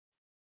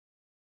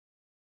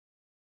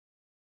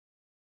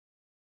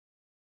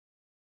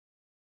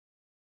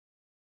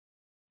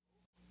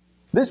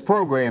This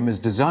program is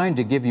designed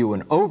to give you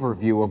an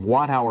overview of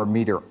watt-hour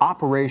meter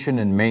operation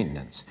and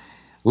maintenance.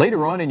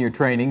 Later on in your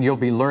training, you'll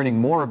be learning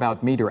more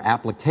about meter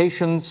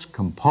applications,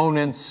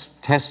 components,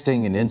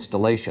 testing, and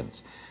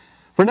installations.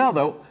 For now,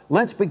 though,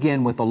 let's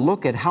begin with a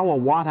look at how a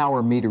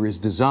watt-hour meter is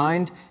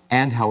designed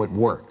and how it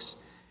works.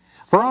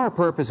 For our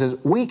purposes,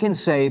 we can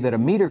say that a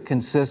meter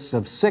consists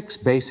of 6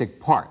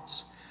 basic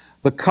parts: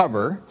 the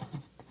cover,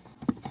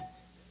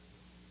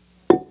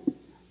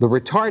 the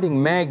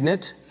retarding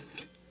magnet,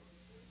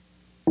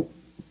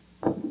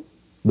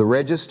 the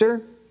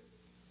register,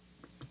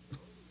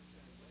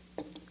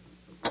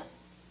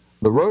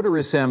 the rotor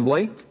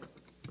assembly,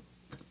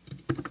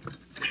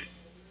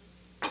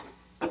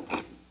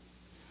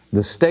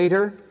 the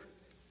stator,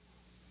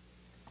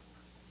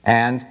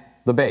 and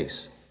the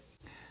base.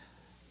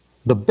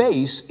 The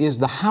base is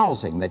the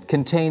housing that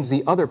contains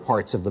the other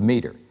parts of the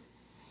meter.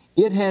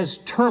 It has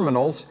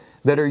terminals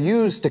that are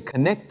used to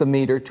connect the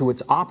meter to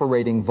its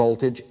operating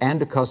voltage and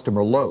to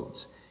customer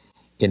loads.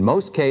 In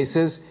most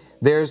cases,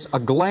 there's a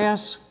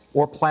glass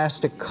or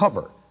plastic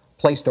cover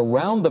placed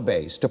around the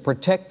base to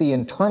protect the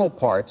internal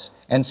parts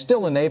and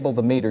still enable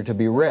the meter to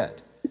be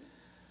read.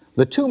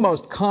 The 2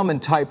 most common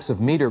types of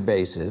meter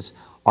bases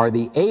are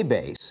the A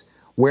base,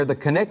 where the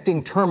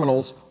connecting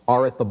terminals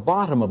are at the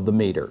bottom of the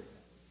meter,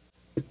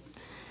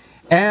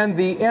 and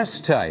the S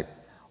type,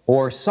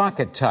 or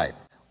socket type,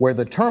 where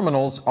the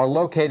terminals are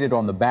located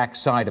on the back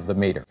side of the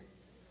meter.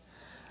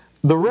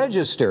 The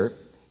register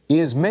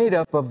is made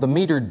up of the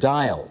meter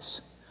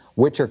dials,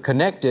 which are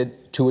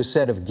connected to a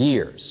set of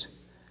gears.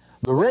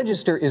 The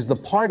register is the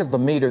part of the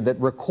meter that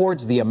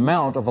records the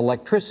amount of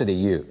electricity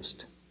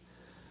used.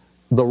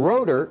 The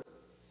rotor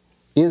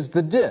is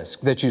the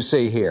disc that you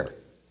see here.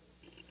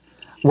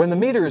 When the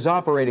meter is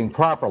operating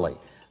properly,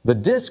 the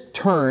disc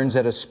turns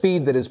at a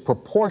speed that is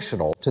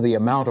proportional to the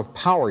amount of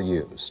power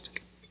used.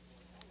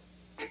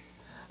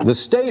 The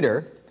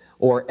stator,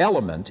 or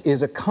element,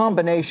 is a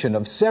combination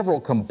of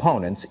several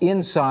components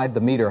inside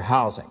the meter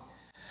housing.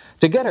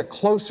 To get a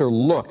closer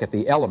look at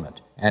the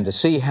element and to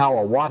see how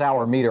a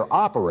watt-hour meter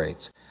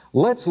operates,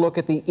 let's look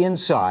at the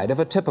inside of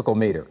a typical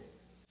meter.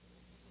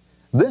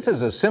 This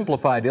is a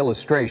simplified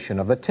illustration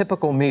of a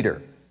typical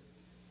meter.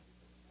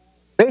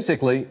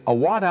 Basically, a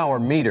watt-hour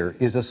meter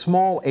is a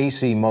small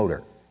AC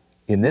motor.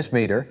 In this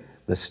meter,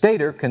 the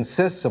stator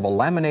consists of a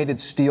laminated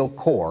steel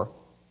core,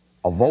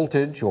 a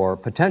voltage or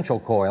potential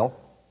coil,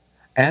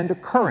 and a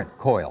current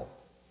coil.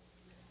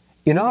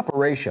 In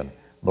operation,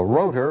 the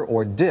rotor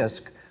or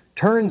disc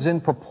turns in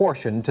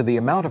proportion to the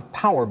amount of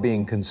power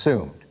being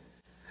consumed.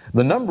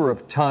 The number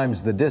of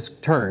times the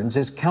disc turns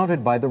is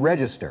counted by the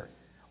register,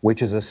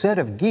 which is a set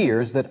of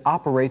gears that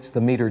operates the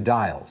meter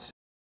dials.